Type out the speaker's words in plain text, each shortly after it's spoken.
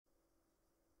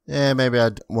Yeah, maybe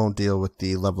I won't deal with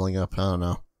the leveling up. I don't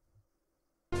know.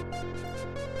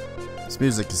 This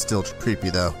music is still creepy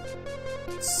though.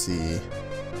 Let's see.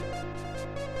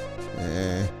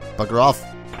 Bugger off.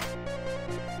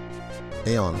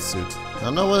 Aeon suit. I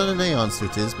don't know what an Aeon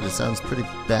suit is, but it sounds pretty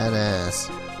badass.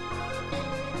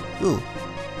 Ooh.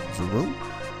 There's a room?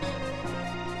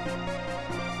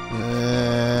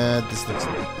 This looks...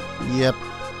 Yep.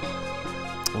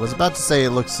 I was about to say it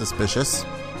looks suspicious.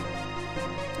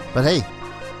 But hey.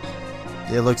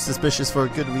 It looks suspicious for a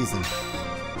good reason.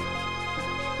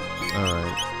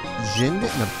 Alright. Jin and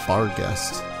a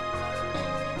Barghest.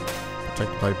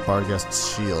 Protected by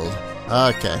Barghest's shield.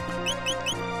 Okay.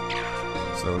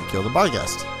 So kill the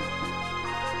Barghest.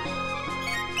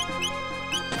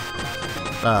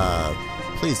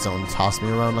 Please don't toss me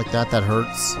around like that. That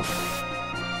hurts.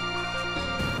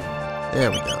 There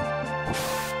we go.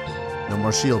 No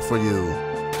more shield for you.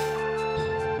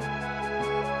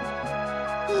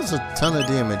 There's a ton of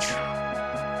damage.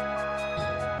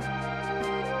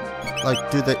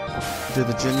 Like, do the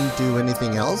Jinn do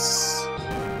anything else?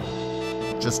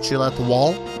 Just chill at the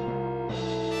wall?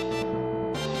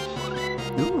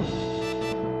 Ooh.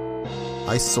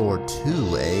 Ice sword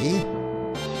too, eh?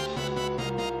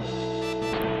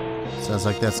 Sounds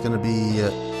like that's gonna be...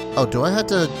 oh, do I have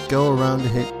to go around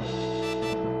and hit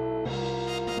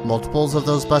multiples of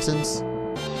those buttons?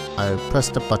 I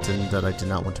pressed a button that I did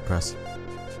not want to press.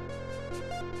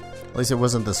 At least it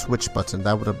wasn't the switch button.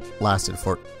 That would have lasted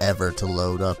forever to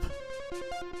load up.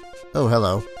 Oh,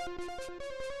 hello.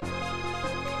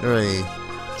 You're a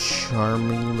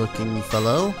charming looking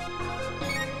fellow.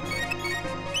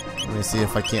 Let me see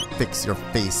if I can't fix your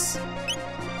face.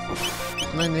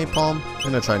 Can I napalm? I'm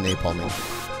gonna try napalming.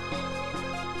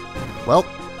 Well,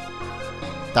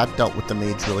 that dealt with the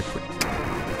mage really quick.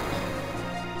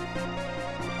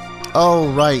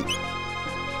 Oh, right.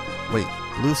 Wait,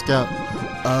 Blue Scout.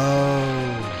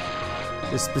 Oh.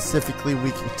 They're specifically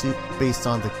weak to based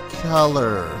on the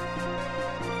color.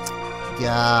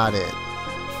 Got it.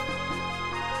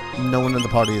 No one in the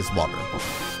party is water.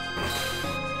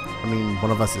 I mean,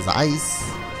 one of us is ice.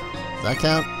 Does that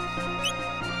count?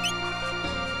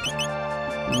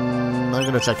 I'm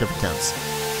gonna check if it counts.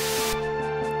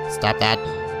 Stop that.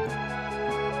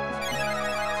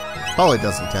 Probably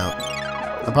doesn't count.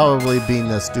 I'm probably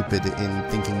being stupid in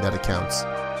thinking that it counts.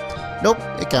 Nope,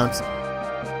 it counts.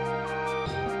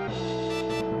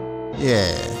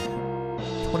 Yeah.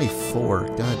 24.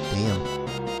 God damn.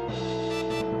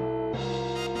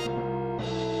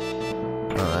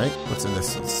 Alright, what's in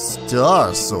this?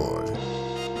 Star Sword.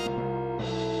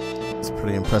 It's a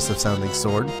pretty impressive sounding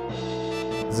sword.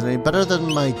 Is it any better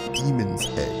than my Demon's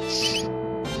Edge?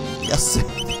 Yes.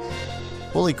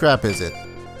 Holy crap, is it?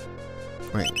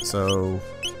 Wait, so...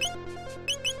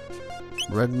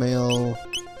 Red mail...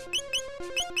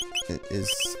 It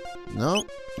is... No,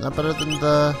 not better than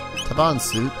the Taban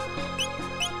suit.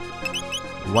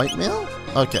 White mail?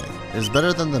 Okay, it's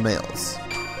better than the males.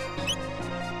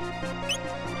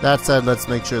 That said, let's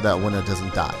make sure that Winna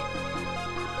doesn't die.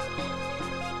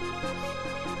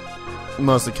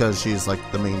 Mostly because she's like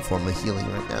the main form of healing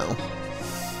right now.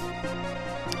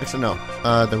 Actually, no.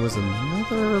 There was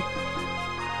another...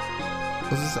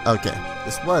 Was this... Okay,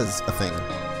 this was a thing.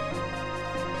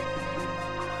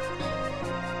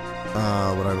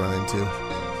 What I run into.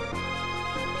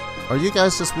 Are you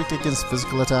guys just weak against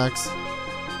physical attacks?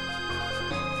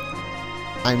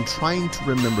 I'm trying to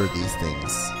remember these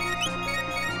things.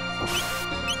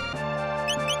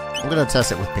 I'm gonna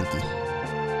test it with Pinky.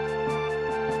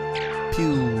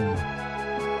 Pew.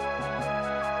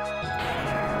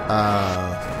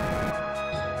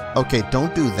 Okay,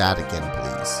 don't do that again,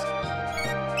 please.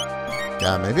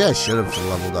 God, maybe I should have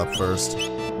leveled up first.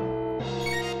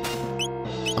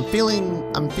 I'm feeling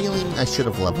I should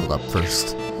have leveled up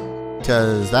first.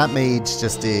 Because that mage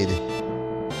just did a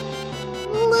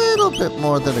little bit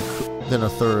more than a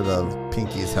third of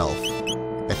Pinky's health,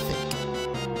 I think.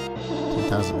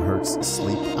 10,000 hertz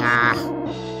sleep. Ah!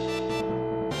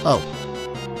 Oh.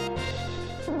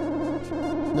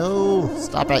 No!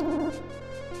 Stop it!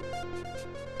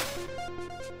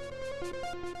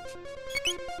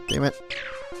 Damn it.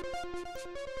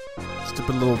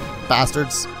 Stupid little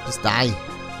bastards. Just die.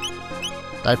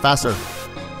 Die faster.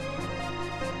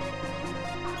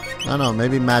 I don't know,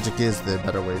 maybe magic is the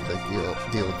better way to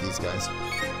deal with these guys.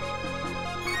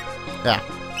 Yeah,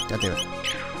 god damn it.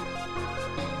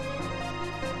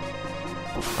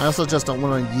 I also just don't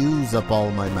want to use up all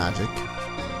my magic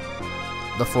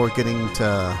before getting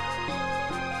to...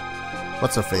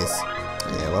 What's her face?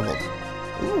 Yeah, leveled.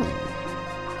 Ooh.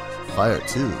 Fire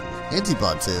 2.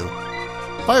 Anti-bot 2.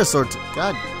 Fire sword 2.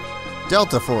 God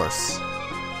Delta Force.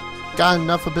 Got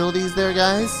enough abilities there,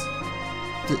 guys?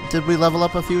 Did we level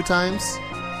up a few times?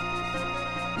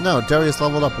 No, Darius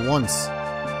leveled up once.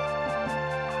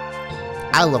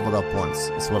 I leveled up once,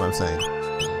 is what I'm saying.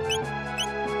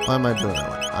 Why am I doing that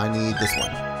one? I need this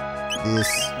one.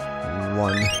 This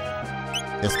one.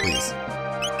 Yes, please.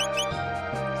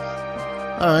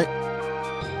 Alright.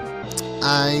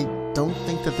 I don't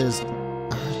think that there's...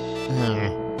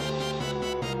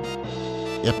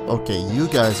 Yep, okay, you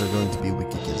guys are going to be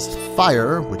weak against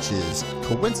fire, which is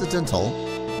coincidental,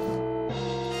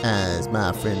 as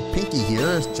my friend Pinky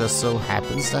here just so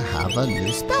happens to have a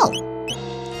new spell.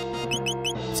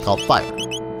 It's called Fire.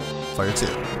 Fire 2.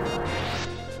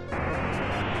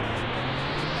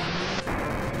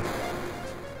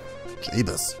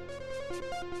 Jeebus.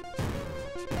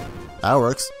 That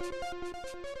works.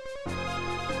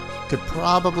 Could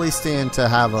probably stand to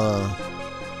have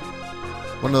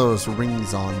one of those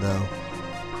rings on, though.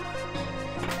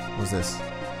 What's this?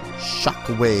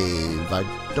 Shockwave. I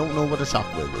don't know what a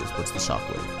shockwave is. What's the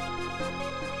shockwave?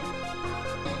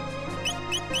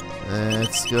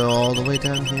 Let's go all the way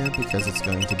down here because it's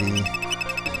going to be...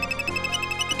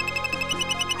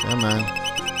 Come on.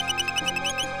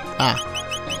 Ah.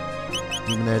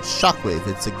 Even though it's shockwave,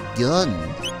 it's a gun.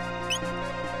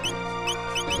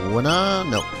 Wanna?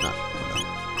 No, not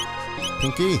wanna.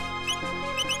 Pinky.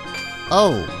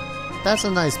 Oh, that's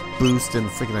a nice boost in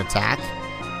freaking attack.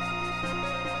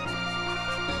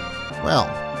 Well,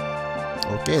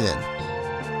 okay then.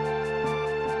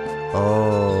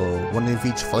 Oh, one of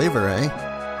each flavor, eh?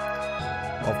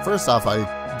 Well, first off, I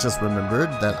just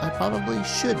remembered that I probably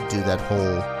should do that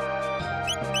whole,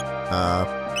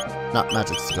 not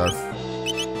magic scarf.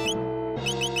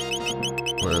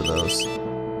 Where are those?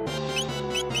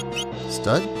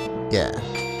 Stud? Yeah.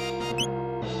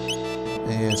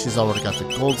 And she's already got the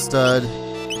gold stud.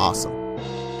 Awesome.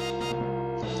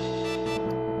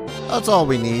 That's all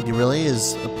we need, really,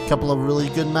 is a couple of really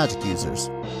good magic users.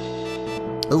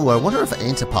 Ooh, I wonder if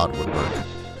Antipod would work.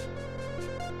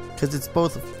 Because it's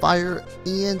both fire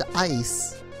and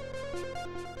ice.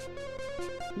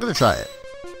 I'm gonna try it.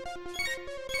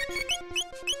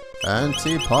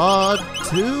 Antipod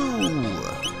 2!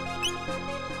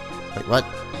 Wait, what?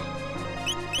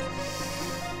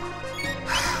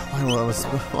 I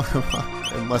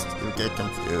must get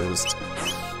confused.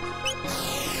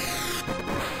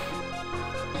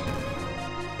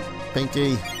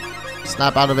 Pinky,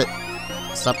 snap out of it.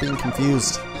 Stop being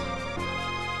confused.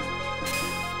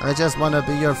 I just want to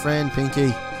be your friend,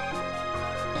 Pinky.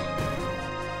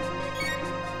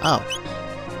 Oh.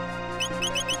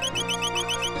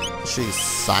 She's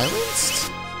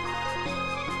silenced?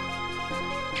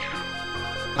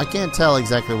 I can't tell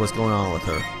exactly what's going on with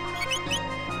her.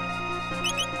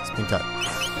 It's been cut.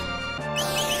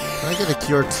 Can I get a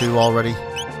cure 2 already?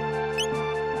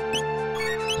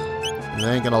 I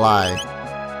ain't gonna lie.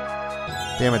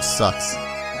 Damage sucks.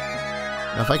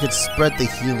 Now if I could spread the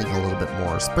healing a little bit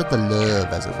more, spread the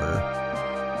love, as it were,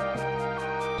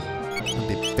 that'd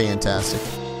be fantastic.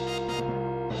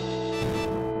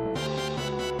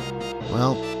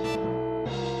 Well,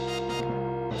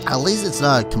 at least it's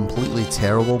not a completely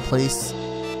terrible place.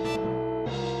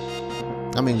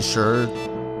 I mean, sure,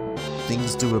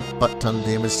 things do a butt ton of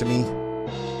damage to me.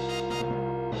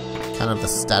 Kind of the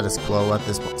status quo at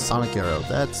this point. Sonic Arrow,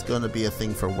 that's going to be a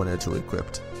thing for Winter to equip.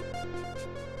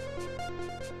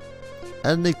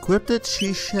 And equipped it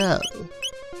she shall.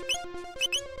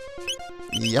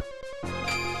 Yep.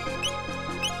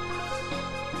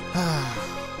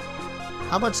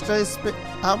 How much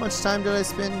time did I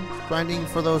spend grinding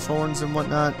for those horns and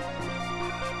whatnot?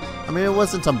 I mean, it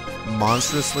wasn't a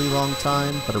monstrously long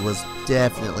time, but it was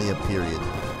definitely a period.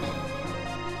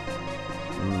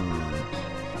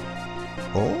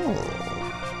 Oh,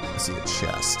 I see a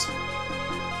chest.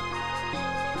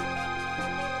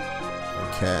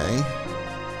 Okay.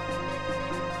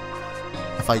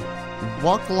 If I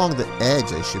walk along the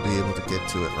edge, I should be able to get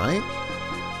to it, right?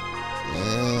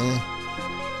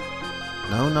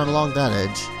 No, not along that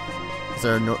edge. Is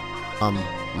there no... am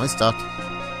I stuck?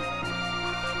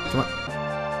 Come on.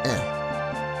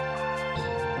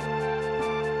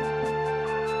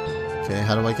 Okay,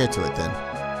 how do I get to it then?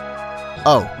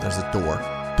 Oh, there's a door.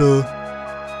 Duh.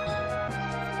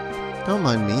 Don't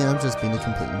mind me, I'm just being a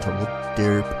complete and total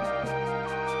derp.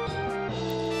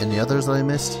 Any others that I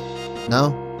missed?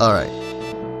 No? Alright.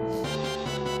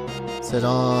 Sit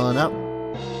on up.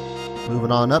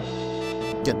 Moving on up.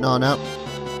 Getting on up.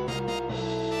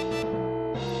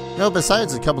 You know,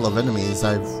 besides a couple of enemies,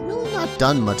 I've really not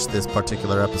done much this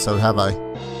particular episode, have I?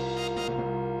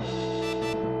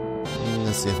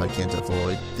 Let's see if I can't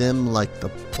avoid them like the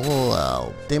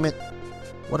plow. Damn it.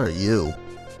 What are you?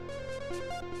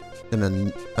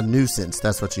 And a nuisance,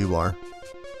 that's what you are.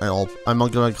 I'm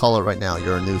gonna call it right now,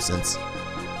 you're a nuisance.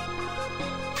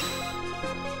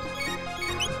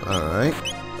 Alright.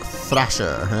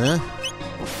 Thrasher, huh?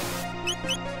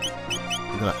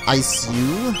 I'm gonna ice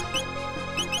you.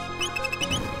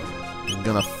 I'm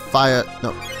gonna fire.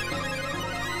 No.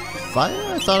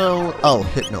 Fire? I thought oh,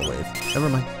 Hypno Wave. Never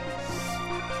mind.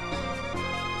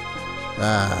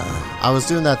 I was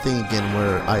doing that thing again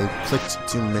where I clicked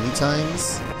too many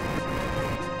times.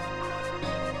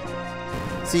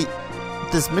 See,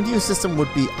 this menu system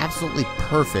would be absolutely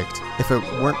perfect if it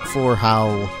weren't for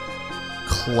how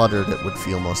cluttered it would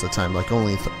feel most of the time, like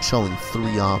only showing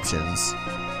 3 options.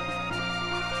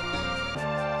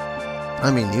 I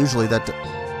mean, usually that...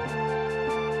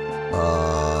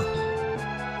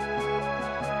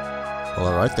 Well,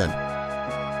 alright then.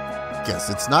 Guess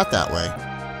it's not that way.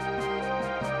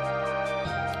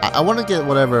 I want to get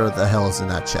whatever the hell is in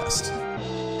that chest.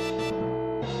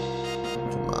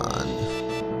 Come on.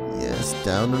 Yes,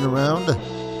 down and around.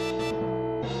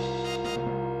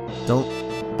 Don't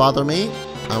bother me.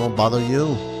 I won't bother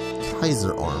you.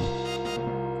 Kaiser Arm.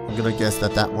 I'm gonna guess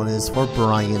that that one is for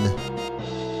Brian.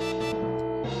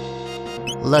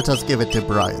 Let us give it to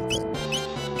Brian then.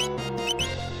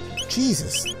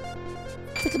 Jesus.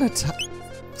 Freaking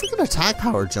attack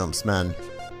power jumps, man.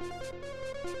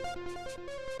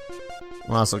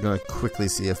 I'm also gonna quickly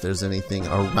see if there's anything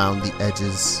around the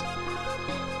edges.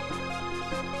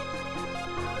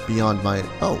 Beyond my...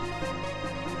 Oh.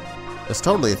 There's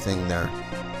totally a thing there.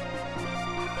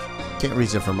 Can't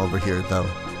reach it from over here, though.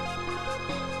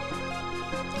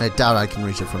 I doubt I can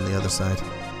reach it from the other side.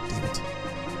 Damn it.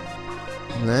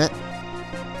 Nah.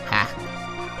 Ha.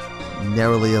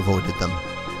 Narrowly avoided them.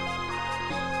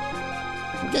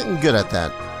 I'm getting good at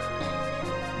that.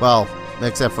 Well,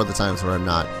 except for the times where I'm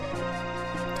not.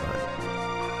 Alright.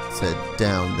 Let's head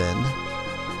down then.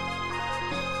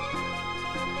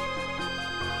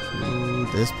 Ooh,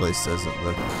 this place doesn't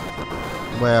look...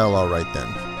 Well, alright then.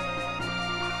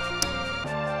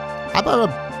 How about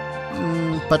a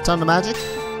baton of magic?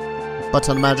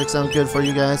 Baton of magic sound good for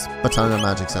you guys? Baton of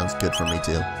magic sounds good for me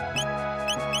too.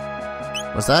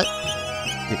 What's that?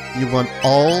 You want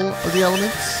all of the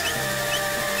elements?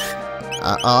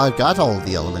 I've got all of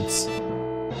the elements.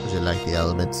 Would you like the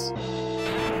elements? A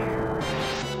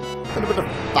little bit of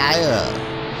fire.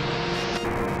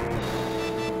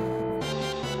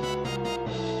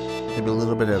 Maybe a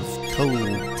little bit of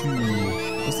cold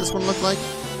too. What's this one look like?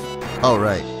 Oh,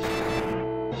 right.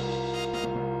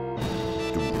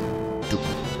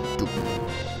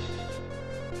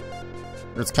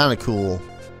 What's kind of cool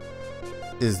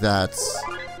is that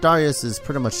Darius is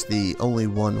pretty much the only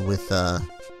one with the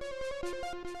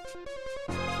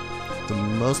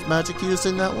most magic used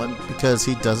in that one, because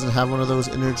he doesn't have one of those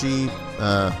energy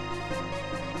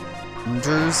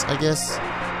injures, I guess.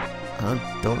 I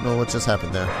don't know what just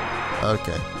happened there.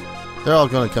 Okay. They're all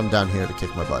gonna come down here to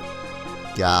kick my butt.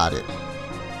 Got it.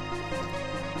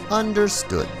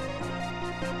 Understood.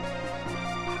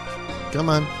 Come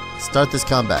on. Start this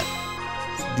combat.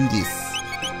 Let's do this.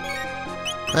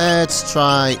 Let's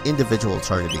try individual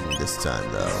targeting this time,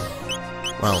 though.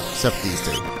 Well, except these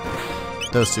two.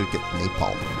 Those two get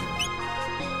napalm.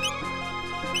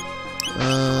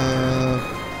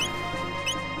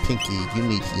 Pinky, you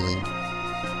need healing.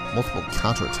 Multiple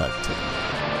counterattack.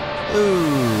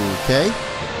 Okay.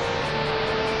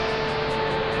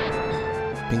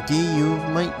 Pinky, you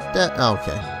might die. Oh,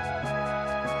 okay.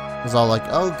 It was all like,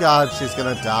 oh god, she's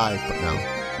gonna die. But no.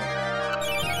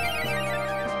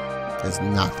 That's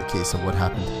not the case of what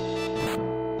happened.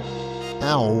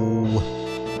 Ow.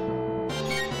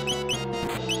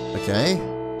 Okay.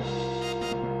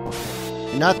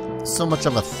 You're not so much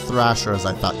of a thrasher as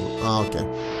I thought you... Oh, okay.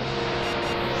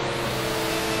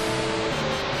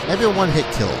 Maybe one-hit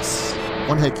kills.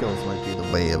 One-hit kills might be the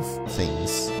way of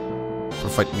things for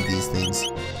fighting these things.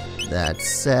 That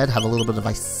said, have a little bit of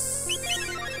ice.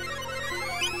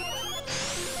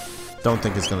 Don't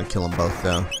think it's going to kill them both,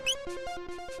 though.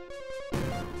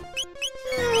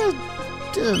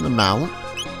 Did an amount.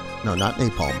 No, not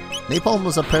napalm. Napalm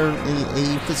was apparently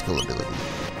a physical ability.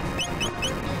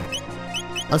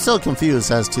 I'm still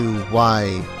confused as to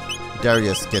why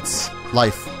Darius gets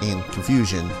life in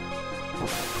confusion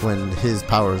when his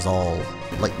power is all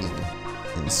lightning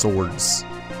and swords.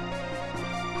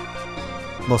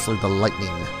 Mostly the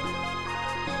lightning.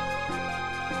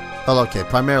 Well, okay,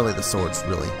 primarily the swords,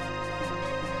 really.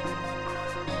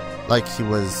 Like he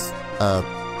was a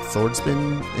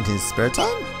swordsman in his spare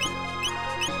time?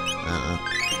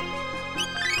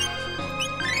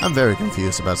 I'm very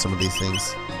confused about some of these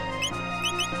things.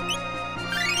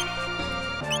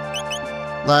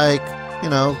 Like, you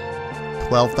know,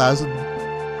 12,000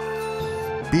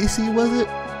 BC, was it?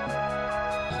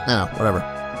 No, whatever.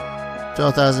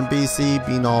 12,000 BC,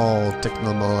 being all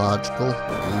technological.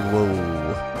 Whoa.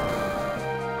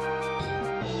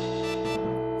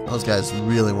 Those guys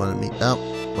really wanted me. Oh,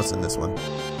 what's in this one?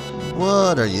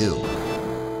 What are you?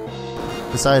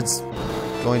 Besides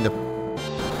going to...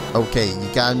 Okay, you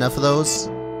got enough of those?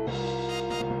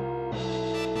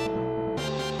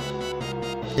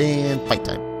 And fight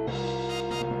time.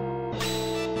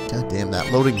 God damn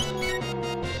that loading.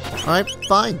 Alright,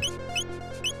 fine.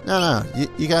 No.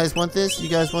 You guys want this? You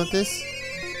guys want this?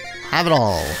 Have it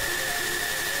all.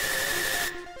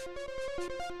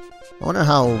 I wonder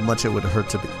how much it would hurt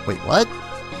to be... Wait, what?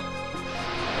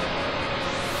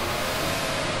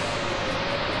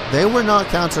 They were not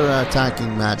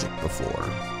counter-attacking magic before.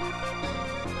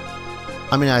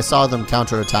 I mean, I saw them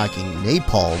counter-attacking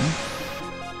napalm.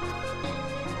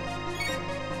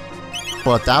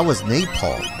 But that was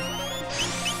napalm.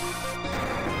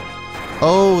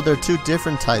 Oh, there are two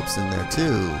different types in there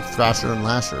too. Thrasher and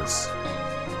Lashers.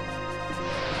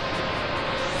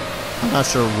 I'm not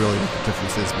sure really what the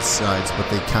difference is besides what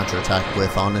they counterattack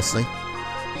with, honestly.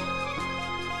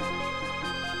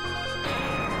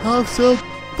 Have some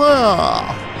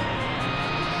fire!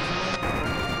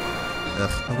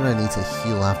 Ugh, I'm gonna need to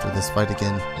heal after this fight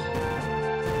again.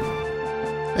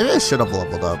 Maybe I should have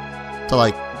leveled up to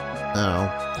like, I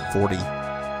don't know, 40.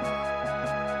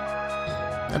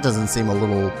 That doesn't seem a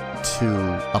little too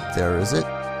up there, is it?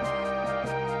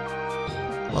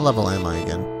 What level am I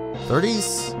again?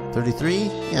 30s? 33?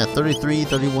 Yeah, 33,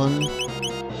 31.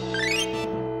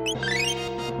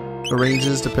 The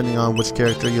ranges, depending on which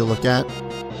character you look at.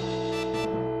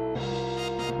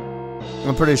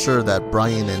 I'm pretty sure that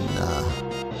Brian and,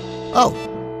 Oh!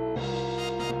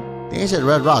 The ancient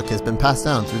red rock has been passed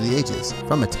down through the ages.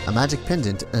 From it, a magic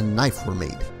pendant and a knife were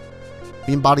made.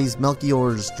 We embody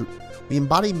Melchior's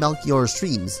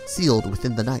dreams sealed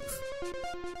within the knife.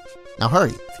 Now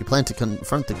hurry, if you plan to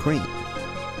confront the Queen.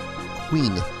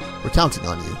 We're counting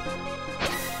on you.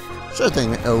 Sure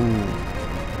thing. Oh.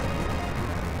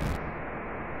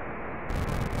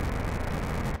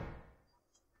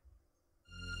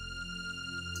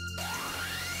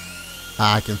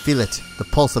 I can feel it. The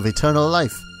pulse of eternal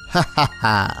life. Ha ha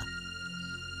ha.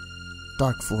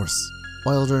 Dark force.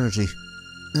 Wild energy.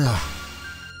 Ugh.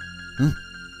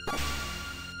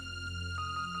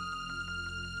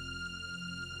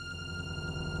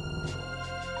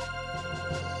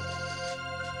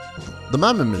 The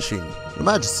Mammon Machine. Your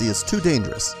Majesty is too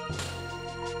dangerous.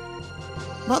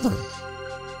 Mother.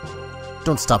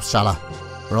 Don't stop, Shala.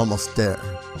 We're almost there.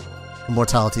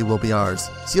 Immortality will be ours.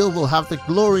 Zeal will have the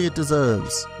glory it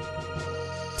deserves.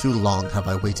 Too long have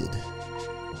I waited.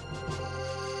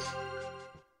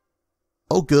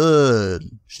 Oh good.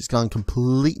 She's gone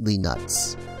completely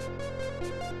nuts.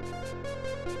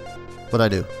 What'd I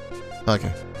do?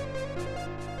 Okay.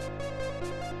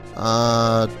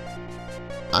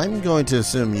 I'm going to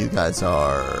assume you guys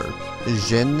are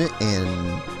Jin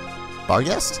and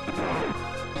Barghest?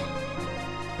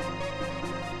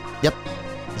 Yep,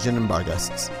 Jin and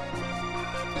Barghests.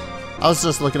 I was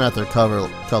just looking at their color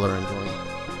and going,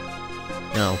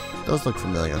 no, those look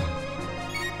familiar.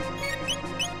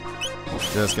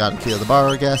 Just gotta kill the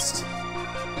Barghest.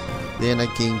 Then I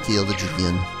can kill the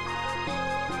Jin.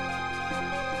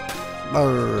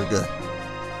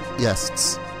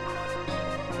 Yes.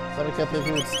 Buttercup, if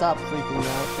you would stop freaking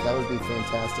out, that would be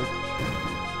fantastic.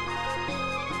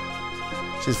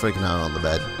 She's freaking out on the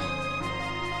bed.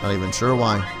 Not even sure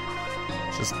why.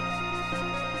 She's like,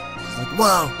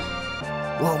 whoa!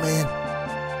 Whoa, man!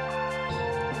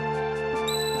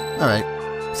 Alright.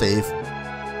 Save.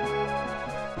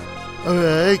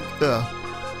 Alright.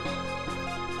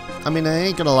 I mean, I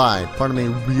ain't gonna lie. Part of me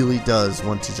really does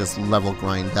want to just level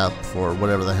grind up for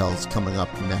whatever the hell's coming up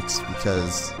next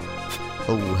because...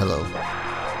 Oh, hello.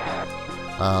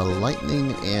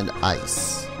 Lightning and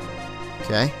ice.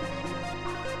 Okay.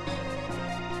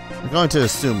 I'm going to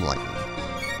assume lightning.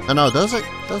 Oh no, those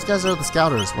guys are the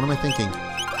scouters. What am I thinking?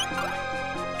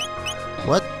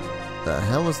 What the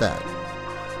hell was that?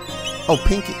 Oh,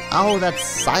 Pinky. Oh, that's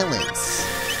silence.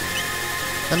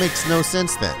 That makes no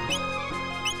sense then.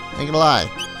 Ain't gonna lie.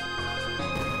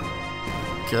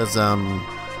 Because,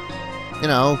 you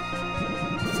know,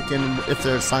 freaking, if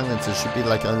there's silence, it should be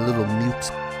like a little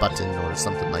mute button or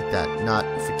something like that. Not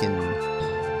freaking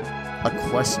a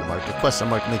question mark. A question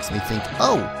mark makes me think,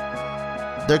 oh,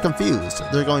 they're confused.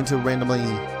 They're going to randomly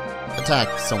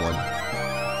attack someone.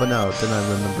 But no, then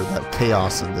I remember that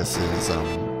chaos in this is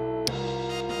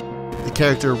the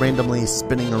character randomly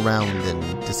spinning around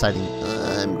and deciding,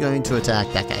 I'm going to attack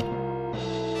that guy.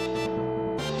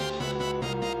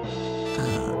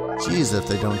 Jeez, if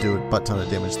they don't do a butt ton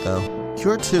of damage though.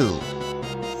 Cure 2.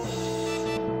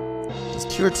 Does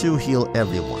Cure 2 heal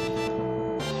everyone?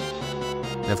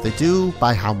 And if they do,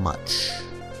 by how much?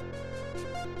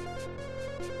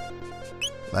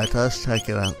 Let us check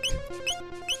it out.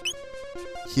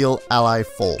 Heal ally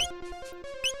full.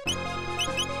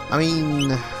 I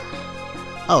mean...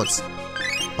 Oh, it's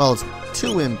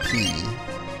 2 MP.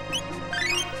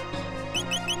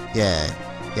 Yeah,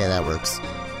 that works.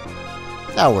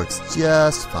 That works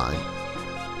just fine.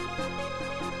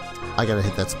 I gotta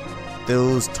hit that.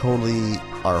 Those totally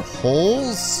are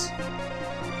holes.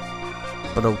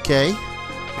 But okay.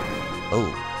 Oh.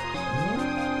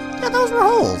 Yeah, those were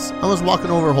holes. I was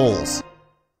walking over holes.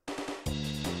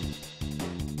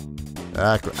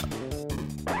 Ah, crap.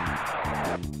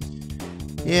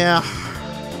 Yeah.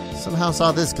 Somehow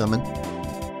saw this coming.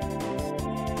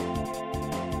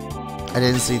 I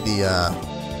didn't see the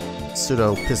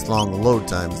pseudo piss long load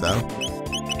times though.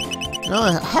 No,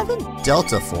 I haven't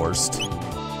Delta Forced.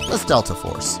 Let's Delta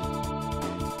Force.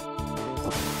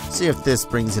 See if this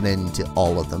brings an end to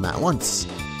all of them at once.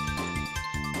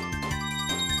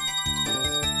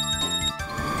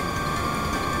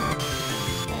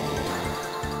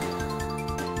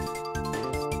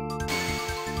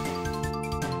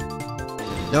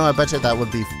 No, I bet you that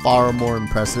would be far more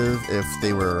impressive if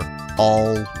they were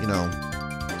all, you know,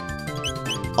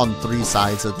 on 3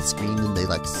 sides of the screen and they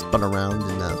like spun around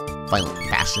in a violent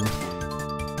fashion.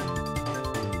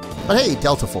 But hey,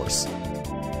 Delta Force.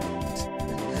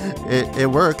 It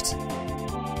worked.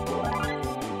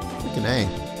 Freaking A.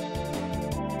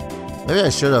 Maybe I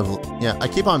should have, yeah, I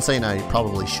keep on saying I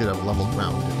probably should have leveled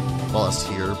ground while I was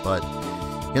here, but,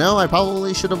 you know, I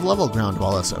probably should have leveled ground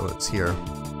while I was here.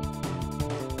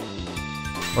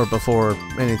 Or before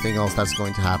anything else that's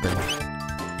going to happen.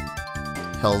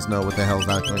 Hells know what the hell's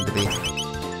not going to be.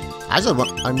 I'm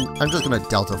just gonna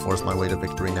Delta Force my way to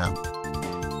victory now.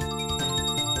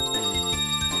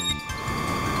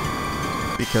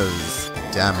 Because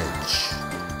damage.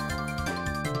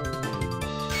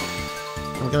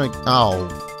 I'm gonna, oh,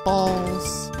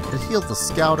 balls. It healed the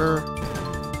scouter.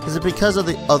 Is it because of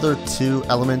the other 2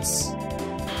 elements?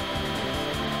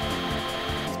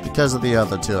 It's because of the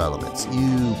other 2 elements.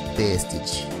 You bastard.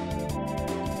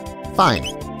 Fine.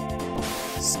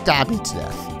 Stab you to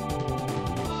death.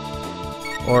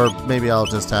 Or maybe I'll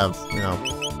just have, you know,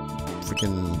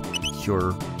 freaking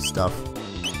cure stuff.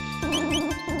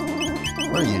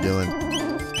 What are you doing?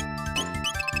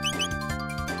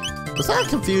 Was that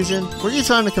confusion? Were you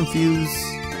trying to confuse?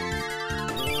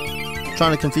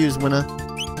 Trying to confuse Winna?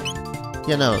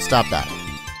 Yeah, no, stop that.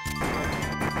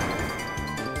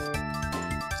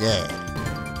 Yeah.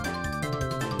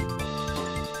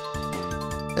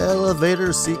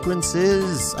 Elevator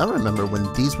sequences. I remember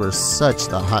when these were such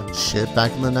the hot shit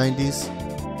back in the 90s.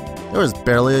 There was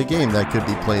barely a game that could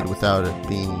be played without it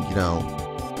being, you know,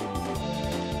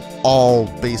 all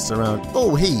based around,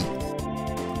 oh hey,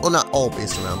 well not all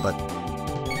based around, but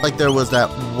like there was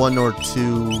that 1 or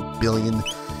 2 billion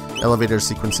elevator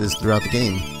sequences throughout the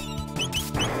game.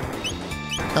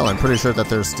 Hell, I'm pretty sure that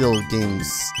there's still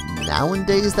games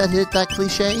nowadays that hit that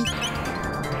cliche.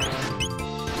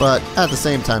 But at the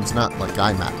same time, it's not like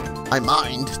I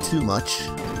mind too much.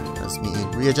 That's me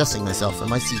readjusting myself in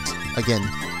my seat again.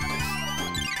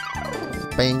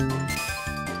 Bang.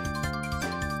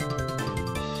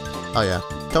 Oh yeah,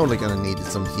 totally gonna need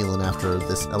some healing after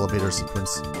this elevator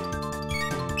sequence.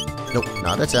 Nope,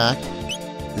 not attack.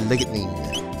 Lightning.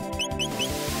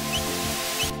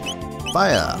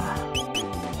 Fire.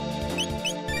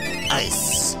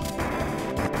 Ice.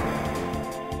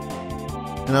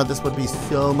 You know, this would be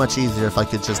so much easier if I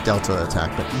could just Delta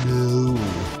attack, but no.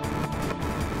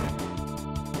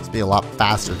 This would be a lot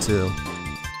faster too.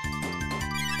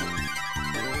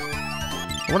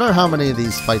 I wonder how many of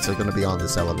these fights are going to be on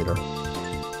this elevator.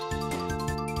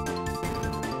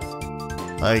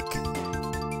 Like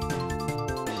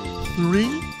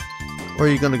 3? Or are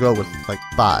you going to go with like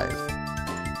 5?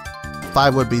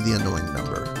 5 would be the annoying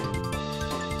number.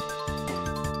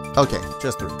 Okay,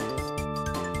 just 3.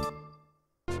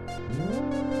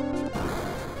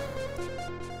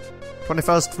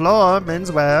 "21st floor,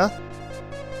 menswear."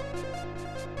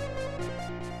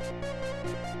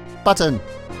 Button.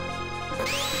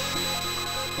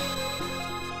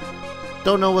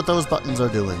 Don't know what those buttons are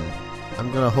doing.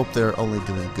 I'm gonna hope they're only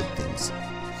doing good things.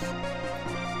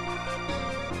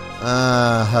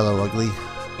 Hello, ugly.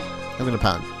 I'm gonna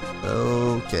pound.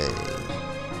 Okay.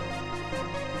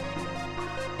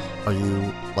 Are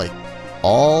you, like,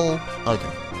 all? Okay.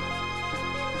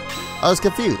 I was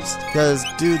confused, because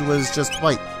dude was just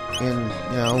white, and,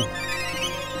 you know,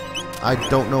 I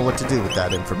don't know what to do with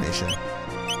that information.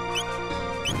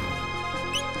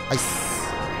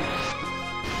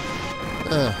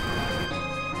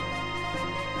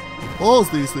 All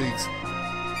of these things.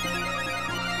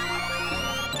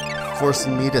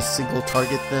 Forcing me to single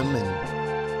target them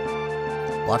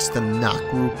and watch them not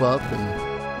group up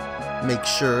and make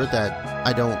sure that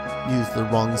I don't use the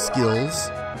wrong skills.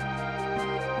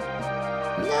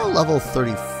 I'm now level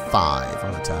 35,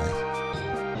 aren't I?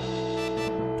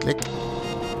 Click.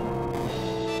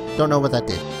 Don't know what that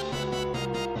did.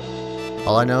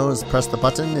 All I know is press the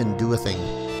button and do a thing.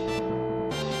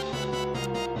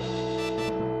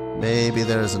 Maybe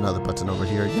there's another button over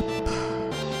here. Yep.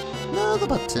 Another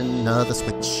button, another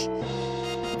switch.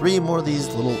 3 more of these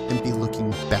little impy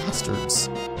looking bastards.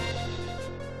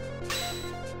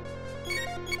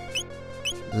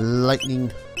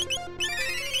 Lightning.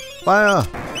 Fire!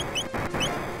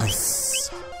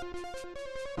 Ice.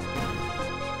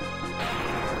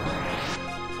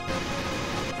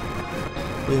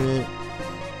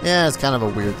 Yeah, it's kind of a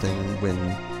weird thing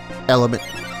when element...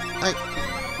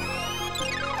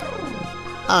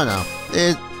 I don't know.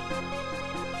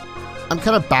 I'm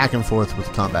kind of back and forth with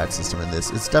the combat system in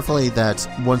this. It's definitely that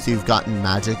once you've gotten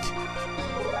magic,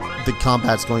 the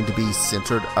combat's going to be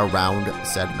centered around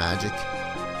said magic.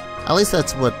 At least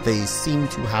that's what they seem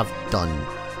to have done.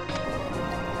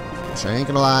 Which I ain't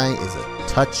gonna lie, is a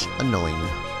touch annoying.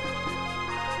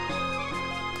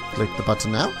 Click the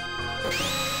button now.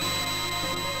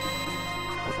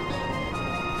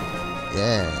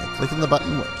 Yeah, clicking the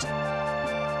button worked.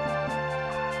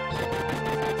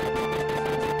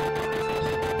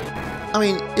 I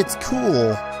mean, it's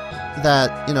cool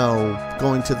that, you know,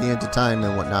 going to the end of time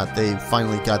and whatnot, they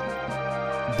finally got...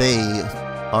 They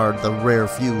are the rare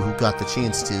few who got the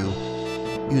chance to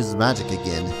use magic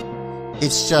again.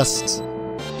 It's just...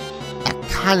 It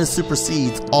kind of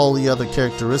supersedes all the other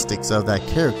characteristics of that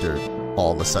character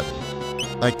all of a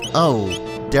sudden. Like, oh,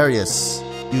 Darius,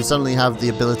 you suddenly have the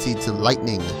ability to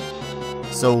lightning.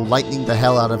 So lightning the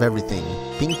hell out of everything.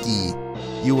 Pinky,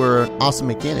 you were an awesome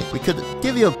mechanic. We could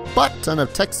give you a butt ton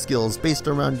of tech skills based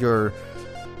around your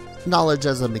knowledge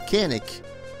as a mechanic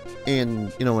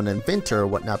and, you know, an inventor or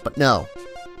whatnot, but no.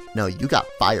 No, you got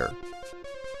fire.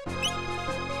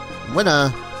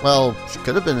 Winner, well, she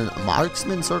could have been a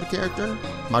marksman sort of character.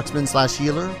 Marksman slash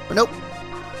healer, but nope.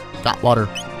 Got water.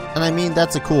 And I mean,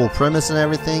 that's a cool premise and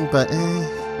everything, but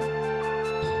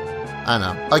I don't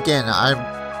know. Again,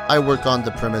 I work on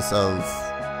the premise of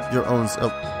your own...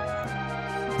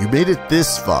 You made it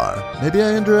this far. Maybe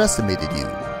I underestimated you.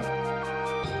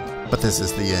 But this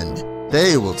is the end.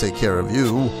 They will take care of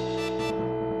you.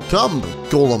 Come,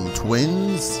 Golem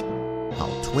twins.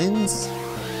 Oh, twins?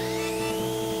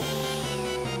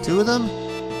 2 of them?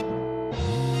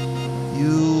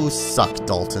 You suck,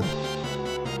 Dalton.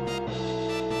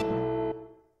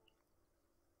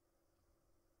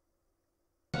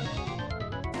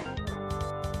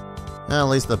 At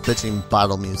least the bitching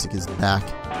bottle music is back.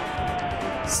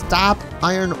 Stop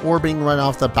iron orbing right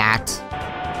off the bat.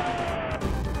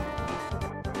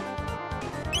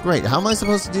 Great, how am I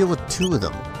supposed to deal with 2 of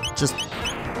them? Just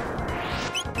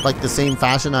like the same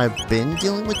fashion I've been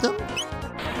dealing with them?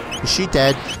 Is she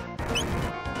dead?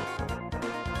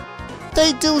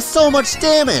 They do so much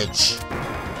damage!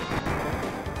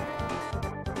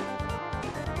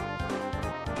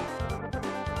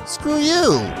 Screw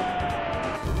you!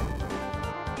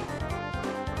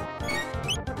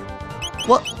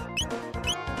 What?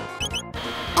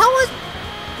 How is...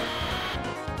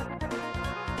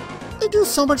 They do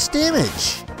so much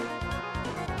damage!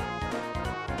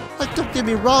 Like, don't get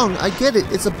me wrong, I get it,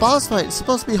 it's a boss fight, it's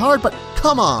supposed to be hard, but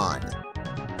come on!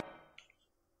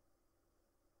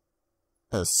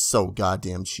 That's so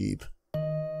goddamn cheap.